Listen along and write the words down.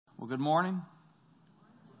Well, good morning.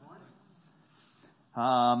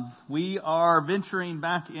 We are venturing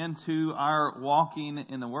back into our walking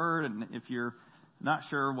in the Word, and if you're not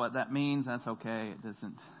sure what that means, that's okay. It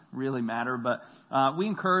doesn't really matter, but we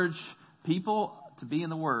encourage people to be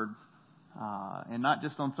in the Word, and not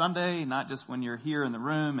just on Sunday, not just when you're here in the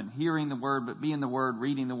room and hearing the Word, but be in the Word,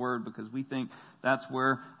 reading the Word, because we think that's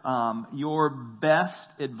where your best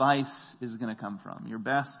advice is going to come from. Your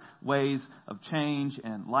best ways of change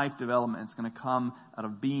and life development is going to come out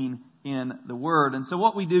of being in the Word. And so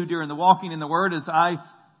what we do during the walking in the Word is I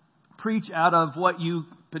preach out of what you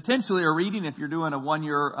potentially are reading if you're doing a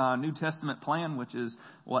one-year New Testament plan, which is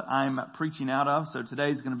what I'm preaching out of. So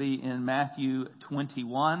today's going to be in Matthew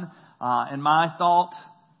 21. And my thought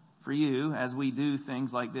for you as we do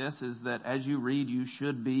things like this is that as you read, you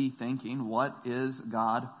should be thinking, what is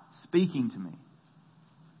God speaking to me?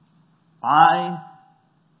 I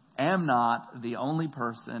am not the only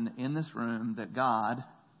person in this room that God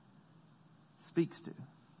speaks to.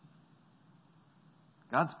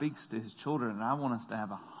 God speaks to His children, and I want us to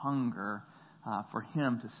have a hunger for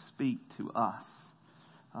Him to speak to us.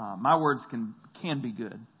 My words can be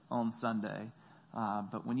good on Sunday,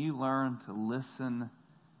 but when you learn to listen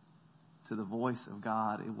to the voice of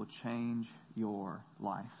God, it will change your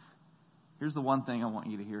life. Here's the one thing I want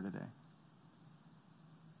you to hear today.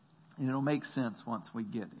 And it'll make sense once we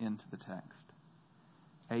get into the text.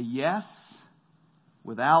 A yes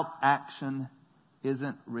without action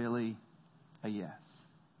isn't really a yes.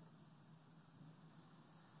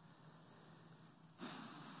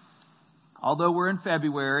 Although we're in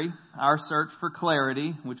February, our search for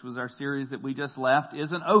clarity, which was our series that we just left,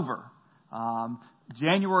 isn't over.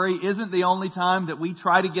 January isn't the only time that we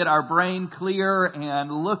try to get our brain clear and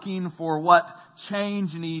looking for what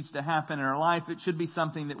change needs to happen in our life. It should be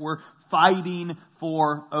something that we're fighting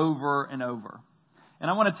for over and over. And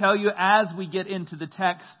I want to tell you as we get into the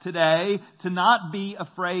text today to not be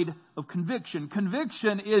afraid of conviction.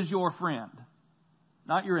 Conviction is your friend,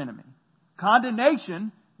 not your enemy.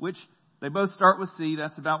 Condemnation, which they both start with C,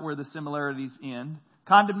 that's about where the similarities end.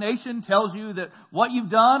 Condemnation tells you that what you've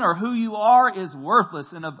done or who you are is worthless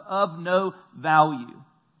and of no value.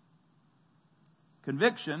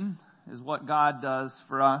 Conviction is what God does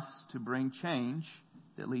for us to bring change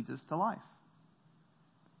that leads us to life.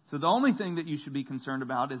 So the only thing that you should be concerned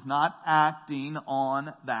about is not acting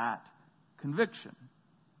on that conviction.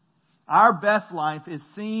 Our best life is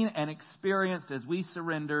seen and experienced as we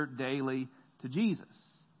surrender daily to Jesus.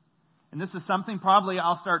 And this is something probably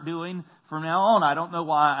I'll start doing from now on. I don't know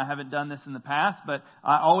why I haven't done this in the past, but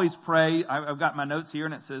I always pray. I've got my notes here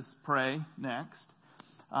and it says pray next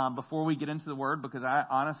before we get into the Word, because I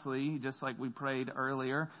honestly, just like we prayed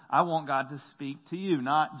earlier, I want God to speak to you,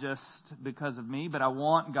 not just because of me, but I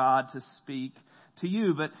want God to speak to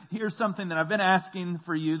you. But here's something that I've been asking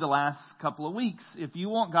for you the last couple of weeks. If you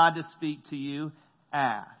want God to speak to you,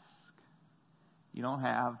 ask. You don't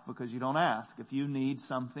have because you don't ask. If you need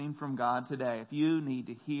something from God today, if you need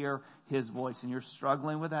to hear His voice and you're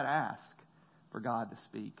struggling with that, ask for God to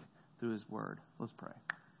speak through His Word. Let's pray.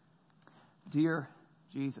 Dear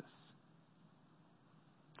Jesus,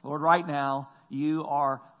 Lord, right now you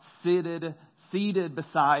are seated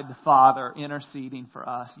beside the Father, interceding for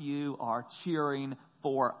us. You are cheering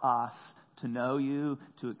for us to know you,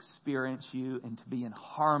 to experience you, and to be in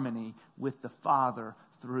harmony with the Father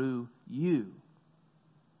through you.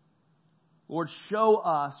 Lord, show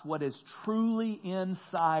us what is truly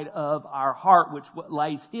inside of our heart, which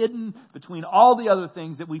lies hidden between all the other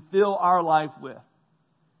things that we fill our life with.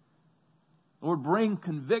 Lord, bring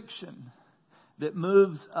conviction that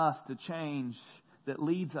moves us to change, that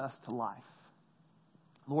leads us to life.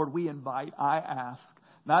 Lord, I ask,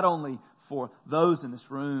 not only for those in this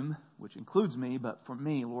room, which includes me, but for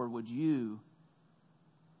me, Lord, would you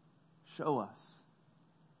show us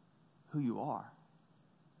who you are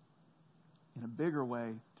in a bigger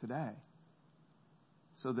way today,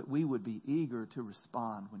 so that we would be eager to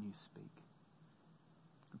respond when you speak.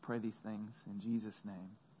 We pray these things in Jesus' name.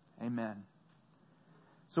 Amen.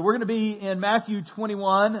 So we're going to be in Matthew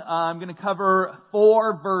 21. I'm going to cover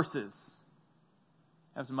 4 verses.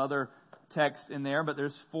 I have some other text in there, but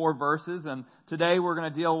there's 4 verses. And today we're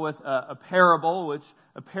going to deal with a parable, which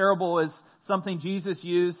a parable is something Jesus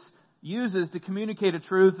uses to communicate a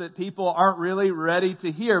truth that people aren't really ready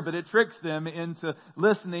to hear, but it tricks them into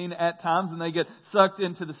listening at times, and they get sucked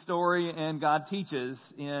into the story, and God teaches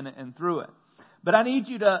in and through it. But I need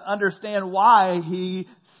you to understand why He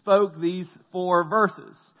spoke these 4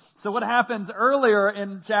 verses. So what happens earlier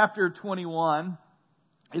in chapter 21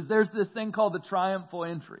 is there's this thing called the triumphal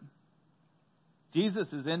entry.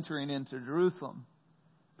 Jesus is entering into Jerusalem.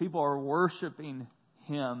 People are worshiping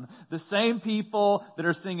Him. The same people that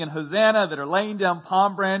are singing Hosanna, that are laying down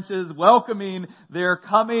palm branches, welcoming their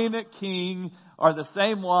coming King, are the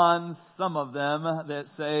same ones, some of them, that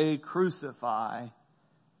say, crucify,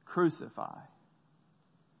 crucify.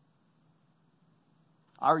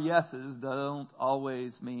 Our yeses don't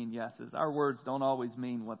always mean yeses. Our words don't always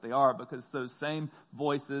mean what they are, because those same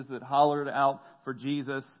voices that hollered out for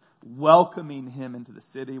Jesus, welcoming Him into the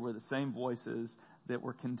city, were the same voices that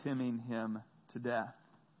were condemning Him to death.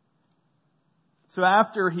 So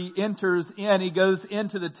after He enters in, He goes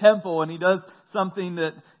into the temple and He does something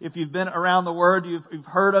that, if you've been around the Word, you've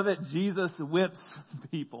heard of it. Jesus whips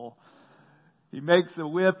people. He makes a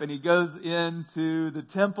whip and He goes into the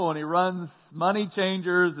temple and He runs money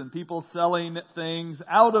changers and people selling things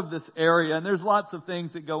out of this area. And there's lots of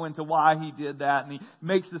things that go into why He did that. And He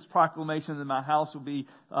makes this proclamation that my house will be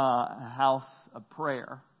a house of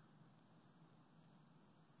prayer.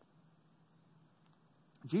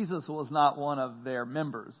 Jesus was not one of their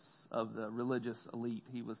members of the religious elite.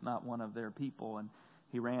 He was not one of their people. And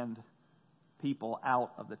He ran people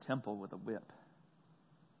out of the temple with a whip,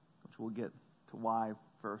 which we'll get to why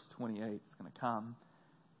verse 28 is going to come.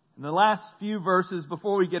 In the last few verses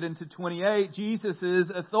before we get into 28, Jesus'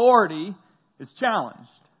 authority is challenged.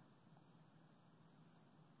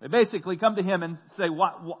 They basically come to Him and say,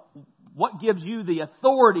 what gives you the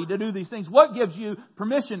authority to do these things? What gives you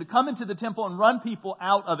permission to come into the temple and run people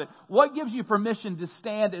out of it? What gives you permission to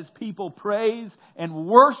stand as people praise and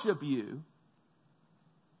worship You?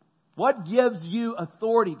 What gives you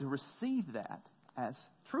authority to receive that as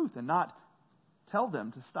truth and not tell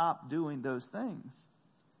them to stop doing those things?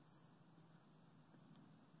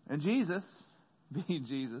 And Jesus, being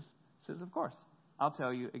Jesus, says, of course, I'll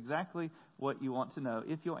tell you exactly what you want to know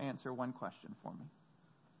if you'll answer one question for me.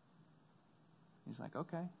 He's like,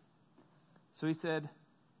 okay. So He said,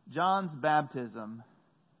 John's baptism,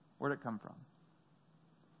 where'd it come from?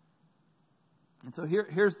 And so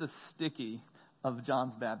here's the sticky of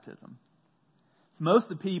John's baptism. So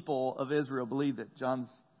most of the people of Israel believed that John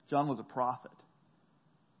was a prophet,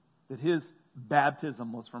 that his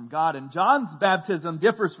baptism was from God. And John's baptism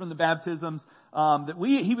differs from the baptisms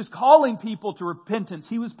he was calling people to repentance.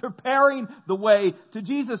 He was preparing the way to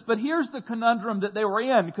Jesus. But here's the conundrum that they were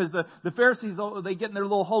in, because the Pharisees, they get in their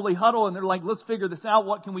little holy huddle and they're like, let's figure this out.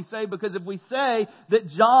 What can we say? Because if we say that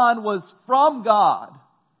John was from God,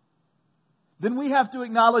 then we have to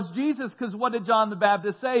acknowledge Jesus, because what did John the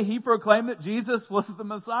Baptist say? He proclaimed that Jesus was the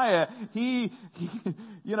Messiah. They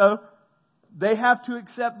have to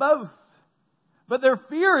accept both. But their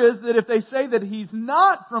fear is that if they say that He's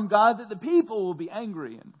not from God, that the people will be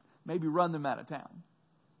angry and maybe run them out of town.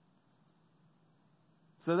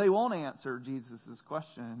 So they won't answer Jesus'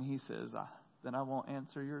 question. And He says, then I won't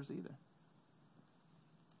answer yours either.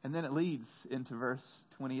 And then it leads into verse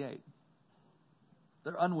 28.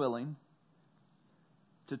 They're unwilling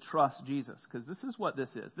to trust Jesus, because this is what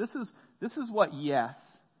this is. This is what yes.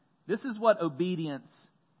 This is what obedience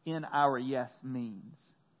in our yes means.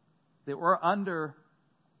 That we're under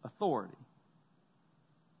authority.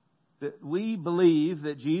 That we believe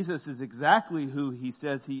that Jesus is exactly who He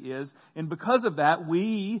says He is. And because of that,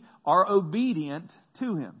 we are obedient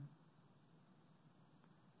to Him.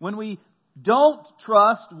 When we don't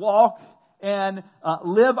trust, walk, and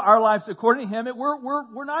live our lives according to Him,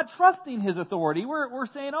 we're not trusting His authority. We're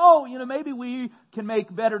saying, maybe we can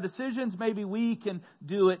make better decisions. Maybe we can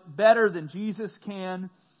do it better than Jesus can.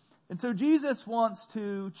 And so Jesus wants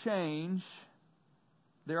to change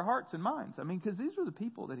their hearts and minds. Because these are the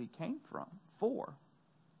people that He came for,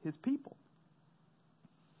 His people.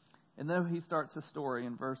 And then He starts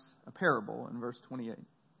a parable in verse 28.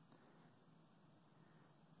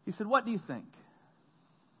 He said, what do you think?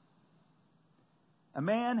 A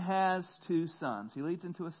man has 2 sons. He leads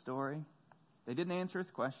into a story. They didn't answer his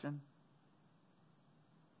question.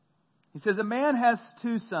 He says, a man has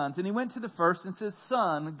 2 sons, and he went to the first and says,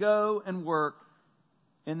 son, go and work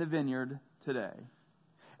in the vineyard today.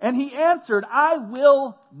 And he answered, I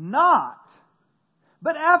will not.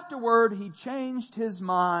 But afterward he changed his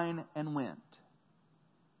mind and went.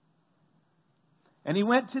 And he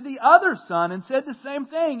went to the other son and said the same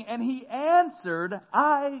thing. And he answered,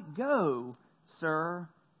 I go, sir,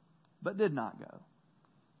 but did not go.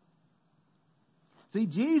 See,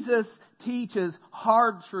 Jesus teaches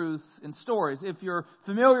hard truths in stories. If you're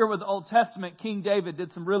familiar with the Old Testament, King David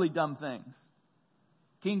did some really dumb things.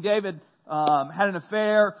 King David had an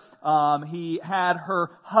affair. He had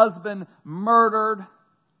her husband murdered.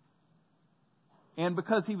 And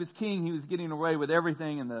because he was king, he was getting away with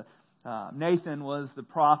everything. And Nathan was the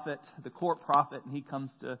prophet, the court prophet, and he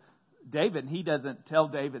comes to David, he doesn't tell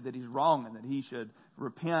David that he's wrong and that he should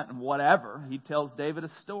repent and whatever. He tells David a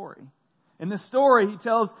story. In this story, he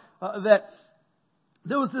tells that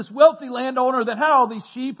there was this wealthy landowner that had all these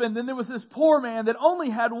sheep, and then there was this poor man that only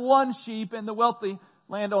had one sheep, and the wealthy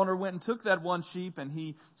landowner went and took that one sheep, and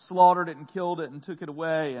he slaughtered it and killed it and took it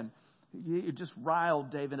away, and it just riled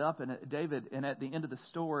David up. And at the end of the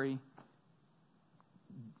story,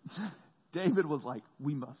 David was like,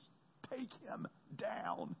 "We must take him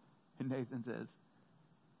down." And Nathan says,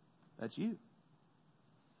 "That's you."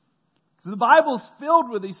 So the Bible's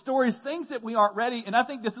filled with these stories, things that we aren't ready. And I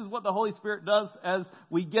think this is what the Holy Spirit does as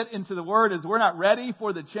we get into the Word, is we're not ready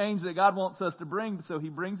for the change that God wants us to bring. So He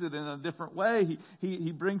brings it in a different way.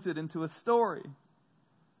 He brings it into a story.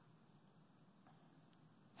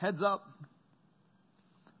 Heads up.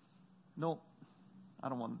 No, I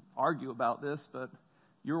don't want to argue about this, but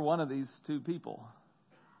you're one of these two people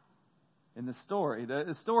in the story.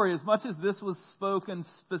 The story, as much as this was spoken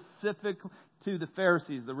specific to the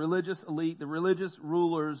Pharisees, the religious elite, the religious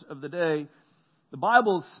rulers of the day, the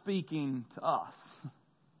Bible is speaking to us.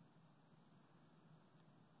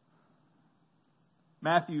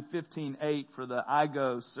 Matthew 15:8, for the "I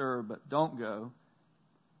go, sir, but don't go,"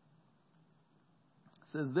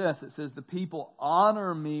 says this. It says, "The people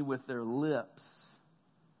honor me with their lips,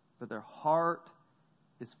 but their heart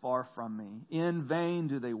is far from me. In vain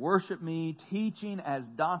do they worship me, teaching as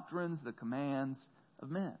doctrines the commands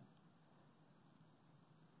of men."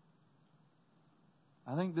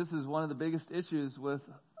 I think this is one of the biggest issues with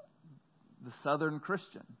the Southern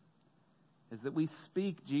Christian, is that we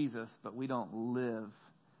speak Jesus, but we don't live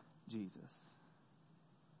Jesus.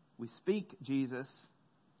 We speak Jesus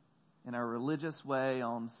in our religious way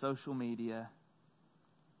on social media,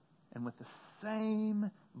 and with the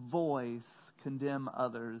same voice condemn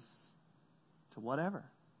others to whatever.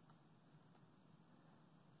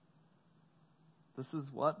 This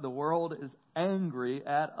is what the world is angry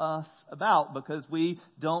at us about, because we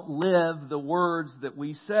don't live the words that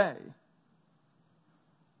we say.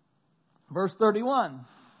 Verse 31.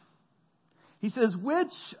 He says,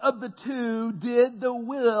 "Which of the two did the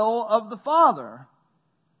will of the Father?"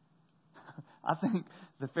 I think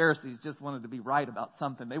the Pharisees just wanted to be right about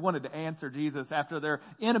something. They wanted to answer Jesus after their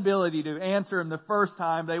inability to answer Him the first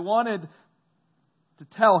time. They wanted to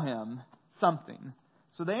tell Him something.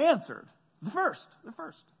 So they answered. The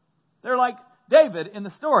first. They're like David in the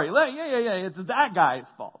story. Yeah, it's that guy's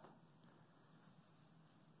fault.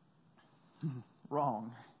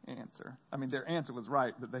 Wrong answer. I mean, their answer was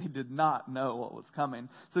right, but they did not know what was coming.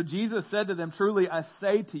 So Jesus said to them, "Truly I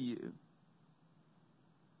say to you,"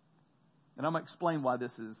 and I'm going to explain why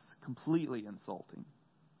this is completely insulting,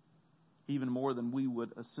 even more than we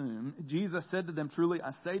would assume. Jesus said to them, "Truly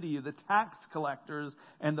I say to you, the tax collectors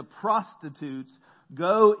and the prostitutes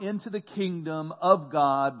go into the kingdom of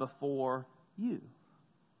God before you."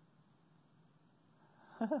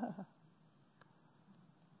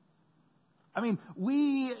 I mean,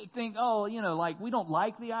 we think, we don't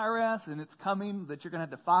like the IRS, and it's coming that you're going to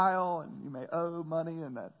have to file, and you may owe money,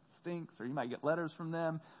 and that stinks, or you might get letters from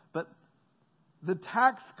them. But the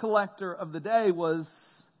tax collector of the day was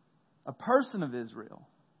a person of Israel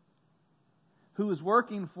who was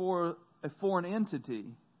working for a foreign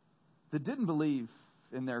entity that didn't believe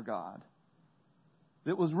in their God,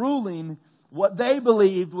 that was ruling what they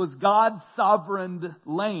believed was God's sovereign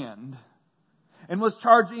land, and was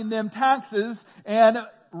charging them taxes. And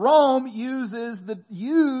Rome used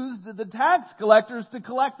the tax collectors to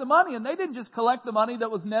collect the money. And they didn't just collect the money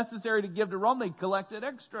that was necessary to give to Rome. They collected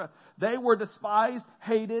extra. They were despised,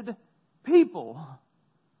 hated people.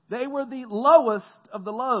 They were the lowest of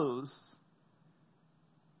the lows.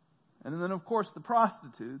 And then, of course, the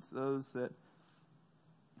prostitutes, those that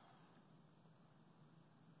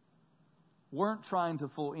weren't trying to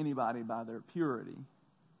fool anybody by their purity.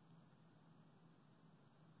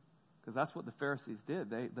 Because that's what the Pharisees did.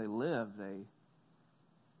 They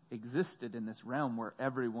existed in this realm where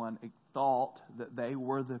everyone thought that they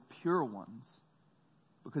were the pure ones.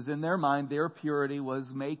 Because in their mind, their purity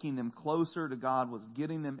was making them closer to God, was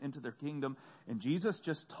getting them into their kingdom. And Jesus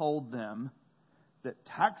just told them that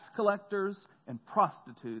tax collectors and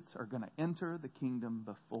prostitutes are going to enter the kingdom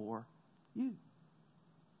before you.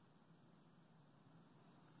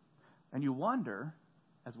 And you wonder,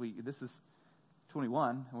 this is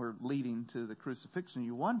 21, we're leading to the crucifixion,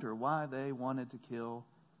 you wonder why they wanted to kill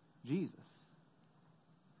Jesus.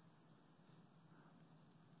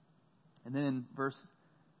 And then in verse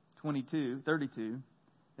 32,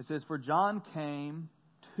 it says, "For John came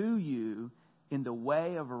to you in the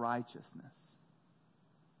way of righteousness,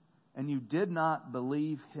 and you did not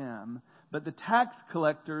believe him, But the tax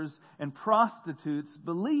collectors and prostitutes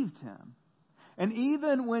believed him. And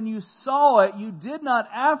even when you saw it, you did not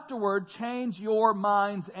afterward change your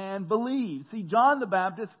minds and believe. See, John the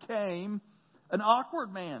Baptist came an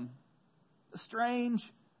awkward man, a strange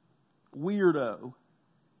weirdo.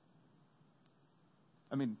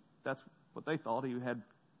 I mean, that's what they thought. He had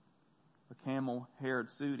a camel-haired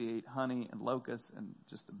suit. He ate honey and locusts and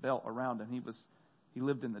just a belt around him. He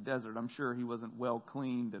lived in the desert. I'm sure he wasn't well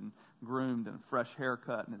cleaned and groomed and a fresh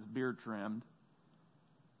haircut and his beard trimmed.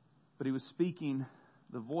 But he was speaking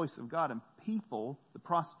the voice of God, and people, the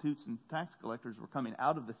prostitutes and tax collectors, were coming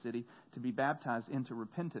out of the city to be baptized into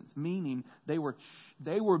repentance, meaning they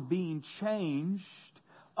were being changed,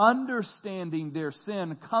 understanding their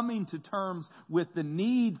sin, coming to terms with the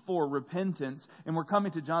need for repentance, and were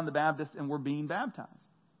coming to John the Baptist and were being baptized.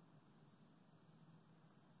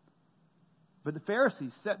 But the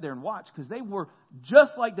Pharisees sat there and watched because they were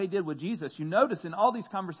just like they did with Jesus. You notice in all these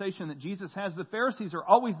conversations that Jesus has, the Pharisees are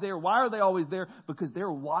always there. Why are they always there? Because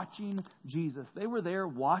they're watching Jesus. They were there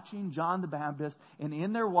watching John the Baptist, and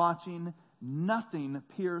in their watching, nothing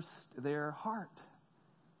pierced their heart.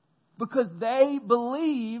 Because they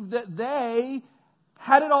believed that they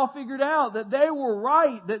had it all figured out, that they were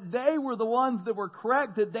right, that they were the ones that were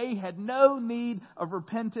correct, that they had no need of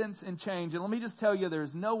repentance and change. And let me just tell you,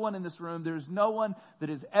 there's no one in this room, there's no one that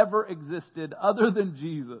has ever existed other than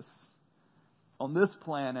Jesus on this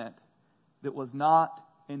planet that was not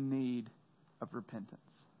in need of repentance.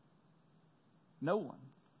 No one.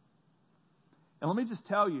 And let me just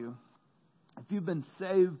tell you, if you've been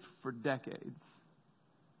saved for decades,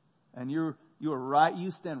 and you are right,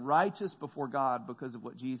 you stand righteous before God because of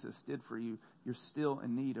what Jesus did for you, you're still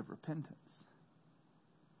in need of repentance.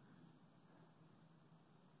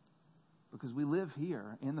 Because we live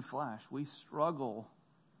here in the flesh. We struggle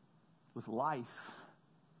with life.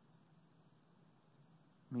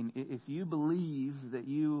 I mean, if you believe that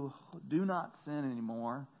you do not sin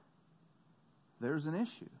anymore, there's an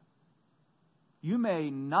issue. You may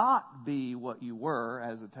not be what you were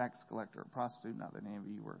as a tax collector or prostitute. Not that any of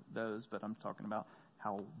you were those, but I'm talking about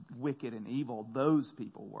how wicked and evil those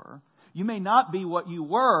people were. You may not be what you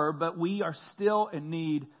were, but we are still in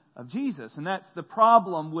need of Jesus. And that's the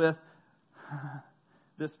problem with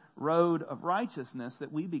this road of righteousness,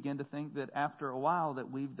 that we begin to think that after a while that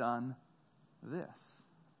we've done this.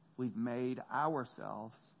 We've made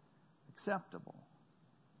ourselves acceptable.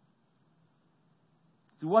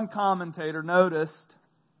 See, one commentator noticed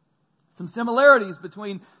some similarities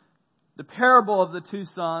between the parable of the two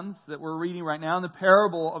sons that we're reading right now and the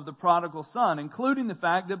parable of the prodigal son, including the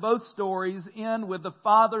fact that both stories end with the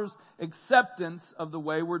father's acceptance of the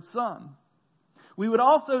wayward son. We would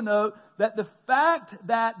also note that the fact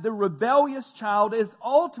that the rebellious child is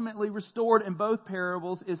ultimately restored in both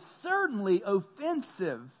parables is certainly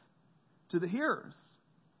offensive to the hearers.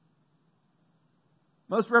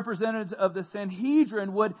 Most representatives of the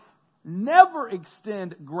Sanhedrin would never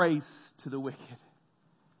extend grace to the wicked.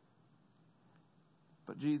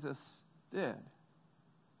 But Jesus did.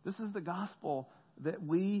 This is the gospel that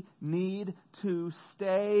we need to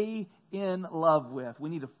stay in love with. We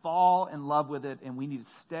need to fall in love with it, and we need to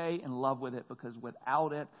stay in love with it, because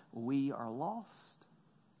without it, we are lost.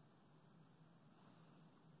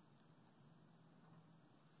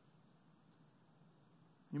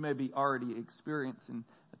 You may be already experiencing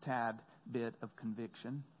a tad bit of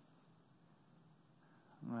conviction.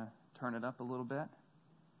 I'm going to turn it up a little bit.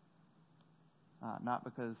 Not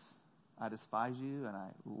because I despise you and I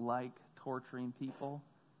like torturing people,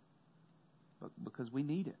 but because we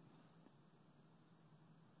need it.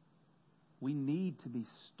 We need to be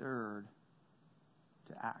stirred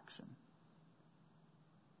to action.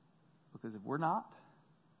 Because if we're not,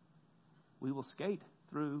 we will skate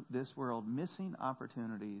through this world, missing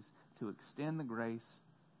opportunities to extend the grace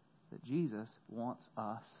that Jesus wants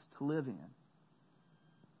us to live in.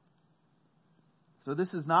 So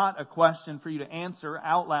this is not a question for you to answer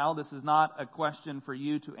out loud. This is not a question for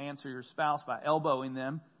you to answer your spouse by elbowing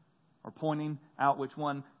them or pointing out which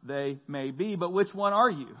one they may be, but which one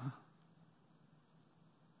are you?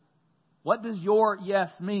 What does your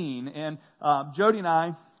yes mean? And Jody and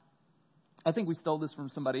I think we stole this from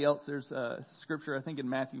somebody else. There's a scripture, I think in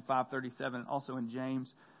Matthew 5:37, also in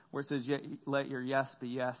James, where it says, let your yes be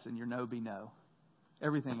yes and your no be no.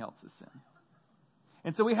 Everything else is sin.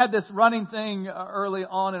 And so we had this running thing early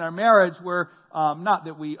on in our marriage where, not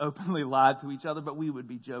that we openly lied to each other, but we would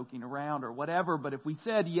be joking around or whatever. But if we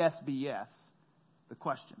said yes be yes, the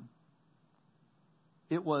question,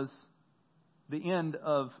 it was the end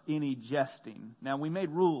of any jesting. Now, we made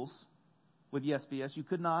rules with yes be yes. You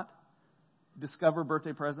could not discover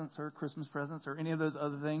birthday presents or Christmas presents or any of those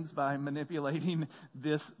other things by manipulating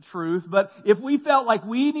this truth. But if we felt like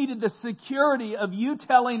we needed the security of you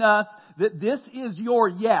telling us that this is your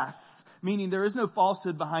yes, meaning there is no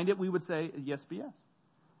falsehood behind it, we would say, yes, be yes.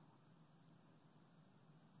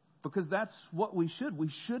 Because that's what we should.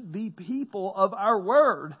 We should be people of our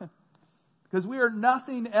word. Because we are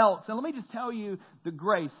nothing else. And let me just tell you the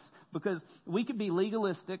grace. Because we could be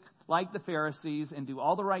legalistic like the Pharisees and do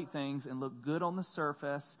all the right things and look good on the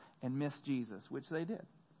surface and miss Jesus, which they did.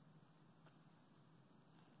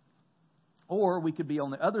 Or we could be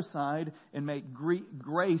on the other side and make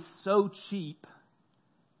grace so cheap.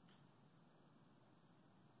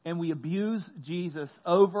 And we abuse Jesus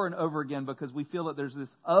over and over again because we feel that there's this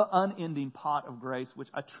unending pot of grace, which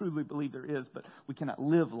I truly believe there is, but we cannot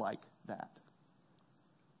live like that.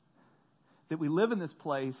 That we live in this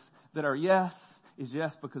place that our yes is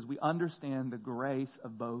yes because we understand the grace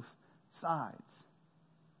of both sides.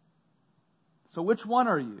 So which one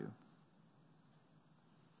are you?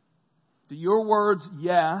 Do your words,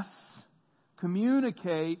 yes,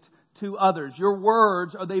 communicate to others? Your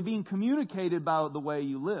words, are they being communicated by the way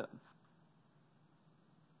you live?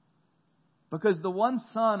 Because the one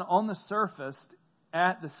son on the surface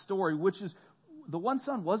at the story, which is, the one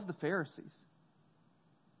son was the Pharisees.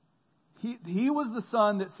 He was the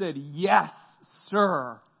son that said, yes,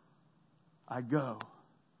 sir, I go.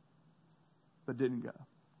 But didn't go.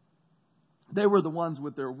 They were the ones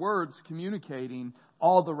with their words communicating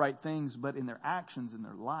all the right things, but in their actions, in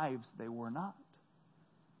their lives, they were not.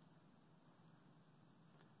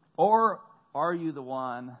 Or are you the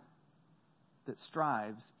one that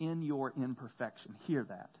strives in your imperfection? Hear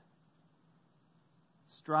that.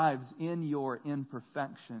 Strives in your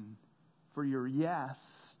imperfection for your yes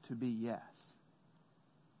to be yes.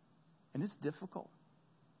 And it's difficult.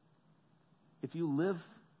 If you live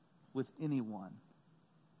with anyone,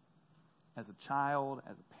 as a child,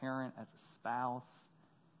 as a parent, as a spouse,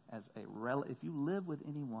 as a relative, if you live with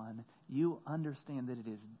anyone, you understand that it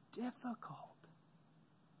is difficult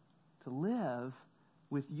to live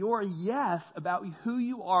with your yes about who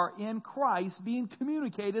you are in Christ being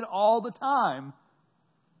communicated all the time.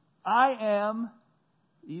 I am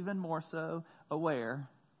even more so aware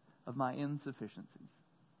of my insufficiencies.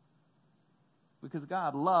 Because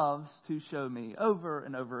God loves to show me over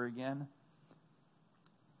and over again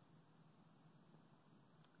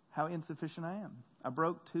how insufficient I am. I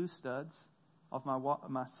broke 2 studs off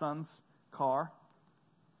my son's car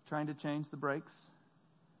trying to change the brakes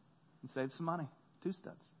and save some money. 2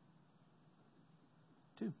 studs.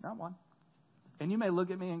 2, not 1. And you may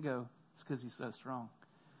look at me and go, it's because he's so strong.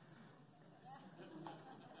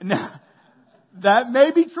 Now, that may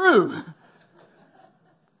be true.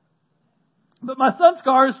 But my son's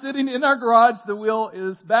car is sitting in our garage. The wheel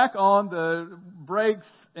is back on. The brakes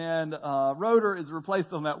and rotor is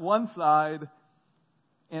replaced on that one side.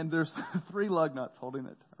 And there's 3 lug nuts holding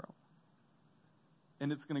it.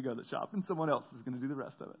 And it's going to go to the shop. And someone else is going to do the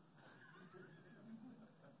rest of it.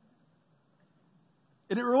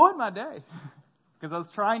 And it ruined my day. Because I was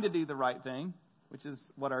trying to do the right thing. Which is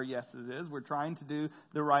what our yeses is. We're trying to do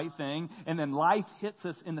the right thing. And then life hits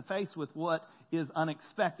us in the face with what is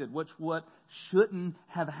unexpected. What shouldn't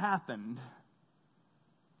have happened.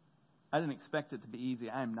 I didn't expect it to be easy.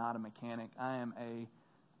 I am not a mechanic. I'm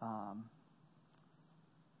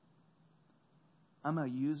a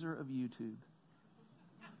user of YouTube.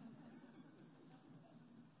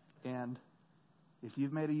 And if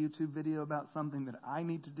you've made a YouTube video about something that I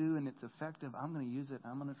need to do and it's effective, I'm going to use it.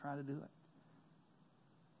 I'm going to try to do it.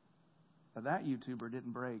 But that YouTuber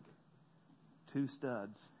didn't break 2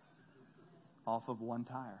 studs off of 1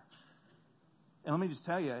 tire. And let me just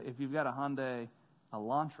tell you, if you've got a Hyundai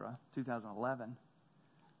Elantra 2011,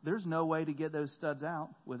 there's no way to get those studs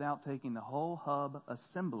out without taking the whole hub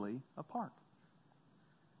assembly apart.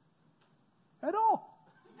 At all.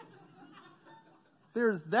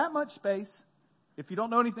 There's that much space. If you don't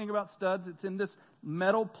know anything about studs, it's in this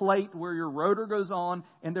metal plate where your rotor goes on,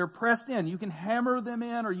 and they're pressed in. You can hammer them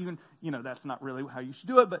in, or you can, that's not really how you should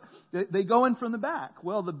do it, but they go in from the back.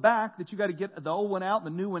 Well, the back that you got to get the old one out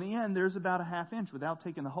and the new one in, there's about a 1/2 inch without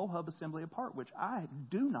taking the whole hub assembly apart, which I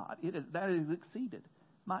do not. That has exceeded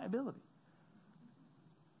my ability.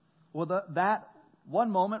 Well, that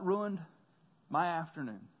one moment ruined my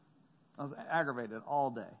afternoon. I was aggravated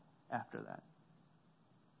all day after that.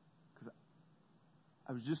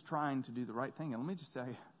 I was just trying to do the right thing. And let me just tell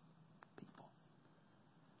you, people,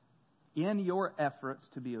 in your efforts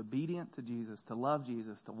to be obedient to Jesus, to love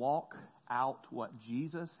Jesus, to walk out what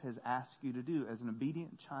Jesus has asked you to do as an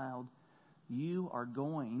obedient child, you are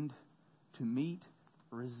going to meet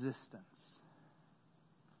resistance.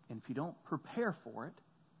 And if you don't prepare for it,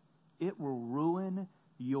 it will ruin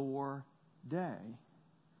your day,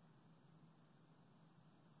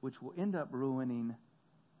 which will end up ruining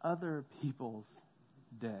other people's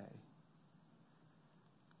day.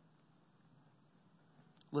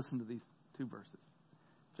 Listen to these two verses.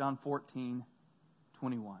 John 14:21.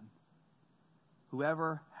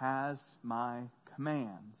 Whoever has my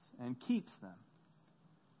commands and keeps them,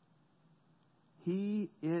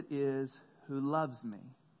 he it is who loves me.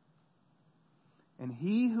 And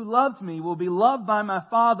he who loves me will be loved by my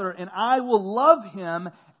Father, and I will love him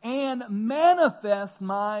and manifest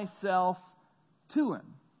myself to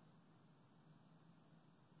him.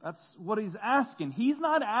 That's what he's asking. He's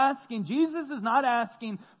not asking, Jesus is not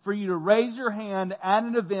asking for you to raise your hand at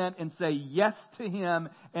an event and say yes to him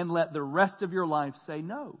and let the rest of your life say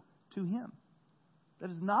no to him.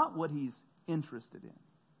 That is not what he's interested in.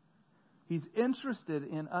 He's interested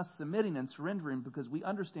in us submitting and surrendering because we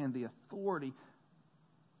understand the authority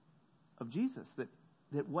of Jesus,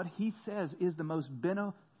 that what he says is the most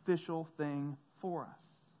beneficial thing for us.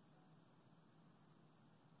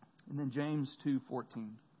 And then James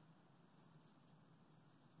 2:14.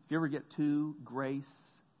 If you ever get too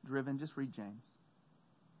grace-driven, just read James.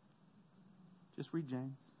 Just read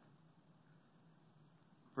James.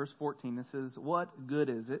 Verse 14, it says, "What good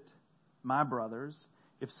is it, my brothers,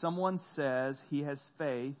 if someone says he has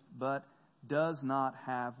faith but does not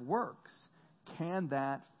have works? Can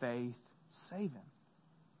that faith save him?"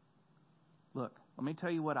 Look, let me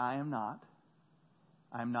tell you what I am not.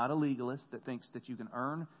 I am not a legalist that thinks that you can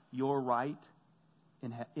earn your right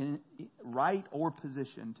right or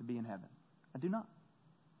position to be in heaven. I do not.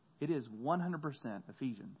 It is 100%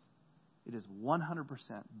 Ephesians. It is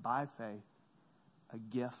 100% by faith, a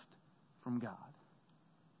gift from God.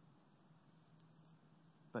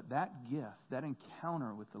 But that gift, that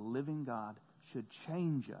encounter with the living God should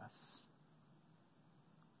change us,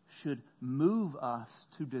 should move us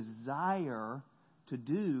to desire to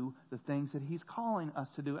do the things that he's calling us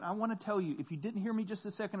to do. And I want to tell you, if you didn't hear me just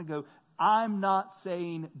a second ago, I'm not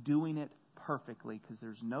saying doing it perfectly, because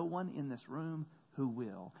there's no one in this room who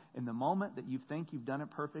will. In the moment that you think you've done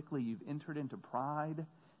it perfectly, you've entered into pride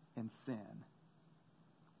and sin.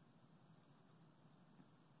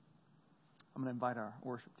 I'm going to invite our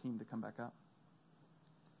worship team to come back up.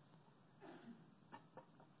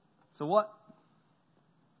 So what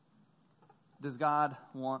does God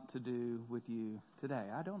want to do with you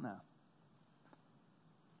today? I don't know.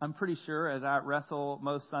 I'm pretty sure as I wrestle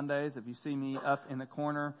most Sundays, if you see me up in the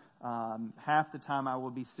corner, half the time I will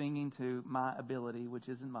be singing to my ability, which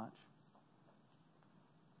isn't much,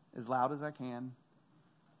 as loud as I can.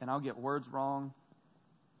 And I'll get words wrong,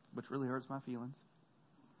 which really hurts my feelings.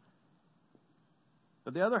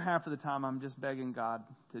 But the other half of the time, I'm just begging God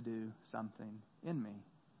to do something in me.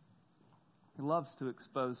 He loves to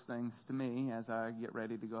expose things to me as I get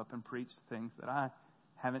ready to go up and preach things that I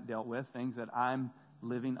haven't dealt with, things that I'm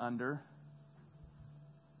living under.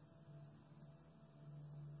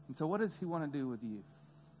 And so what does he want to do with you?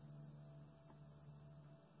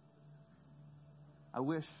 I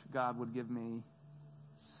wish God would give me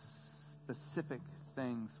specific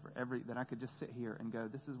things for that I could just sit here and go,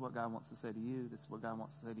 this is what God wants to say to you, this is what God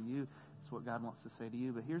wants to say to you, this is what God wants to say to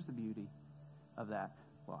you. But here's the beauty of that.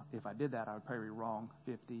 Well, if I did that, I would probably be wrong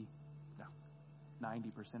 90%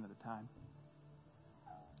 of the time.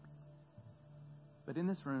 But in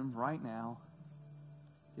this room right now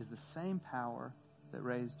is the same power that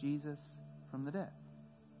raised Jesus from the dead,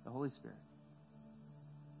 the Holy Spirit.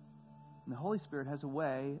 And the Holy Spirit has a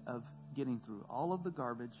way of getting through all of the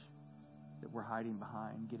garbage that we're hiding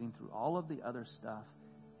behind, getting through all of the other stuff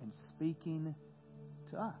and speaking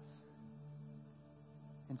to us.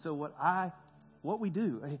 And so what we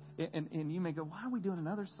do, and you may go, why are we doing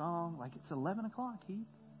another song? Like it's 11 o'clock, Heath.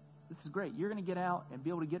 This is great. You're going to get out and be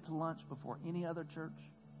able to get to lunch before any other church.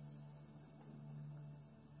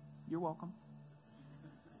 You're welcome.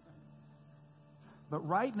 But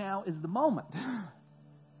right now is the moment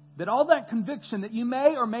that all that conviction that you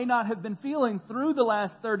may or may not have been feeling through the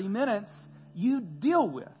last 30 minutes, you deal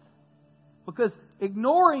with. Because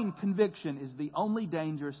ignoring conviction is the only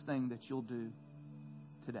dangerous thing that you'll do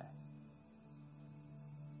today.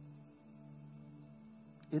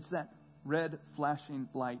 It's that red flashing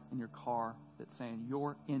light in your car that's saying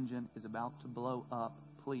your engine is about to blow up.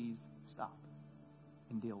 Please stop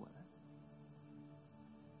and deal with it.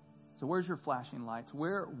 So where's your flashing lights?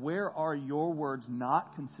 Where are your words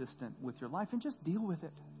not consistent with your life? And just deal with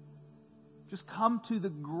it. Just come to the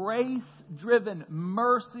grace-driven,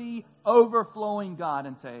 mercy, overflowing God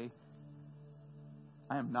and say,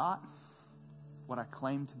 I am not what I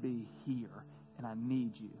claim to be here. and I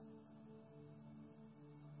need you.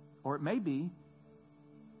 Or it may be,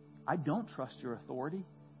 I don't trust your authority,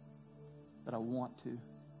 but I want to.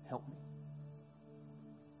 Help me.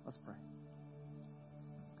 Let's pray.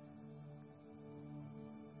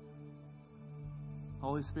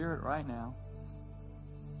 Holy Spirit, right now,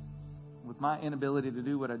 with my inability to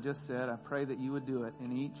do what I just said, I pray that you would do it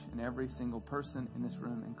in each and every single person in this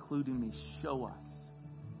room, including me. Show us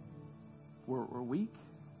where we're weak.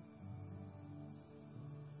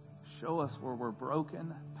 Show us where we're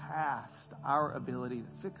broken past our ability to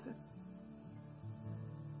fix it.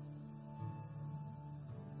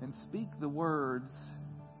 And speak the words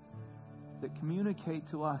that communicate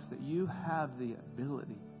to us that you have the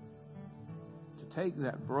ability to take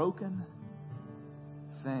that broken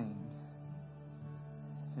thing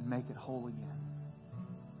and make it whole again.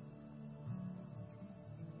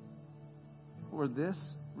 Or this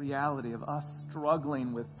reality of us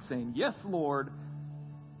struggling with saying, yes, Lord,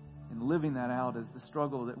 and living that out is the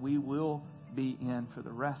struggle that we will be in for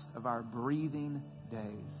the rest of our breathing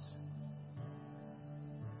days.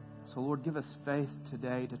 So, Lord, give us faith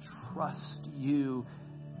today to trust you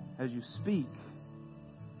as you speak,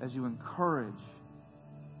 as you encourage.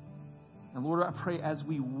 And Lord, I pray as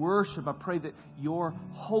we worship, I pray that your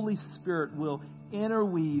Holy Spirit will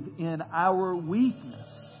interweave in our weakness.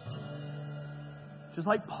 Just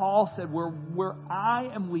like Paul said, where I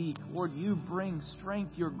am weak, Lord, you bring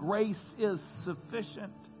strength. Your grace is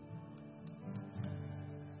sufficient.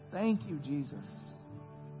 Thank you, Jesus.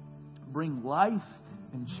 Bring life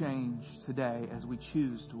and change today as we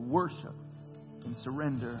choose to worship and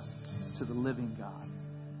surrender to the living God.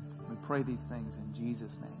 We pray these things in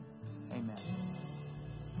Jesus' name. Amen.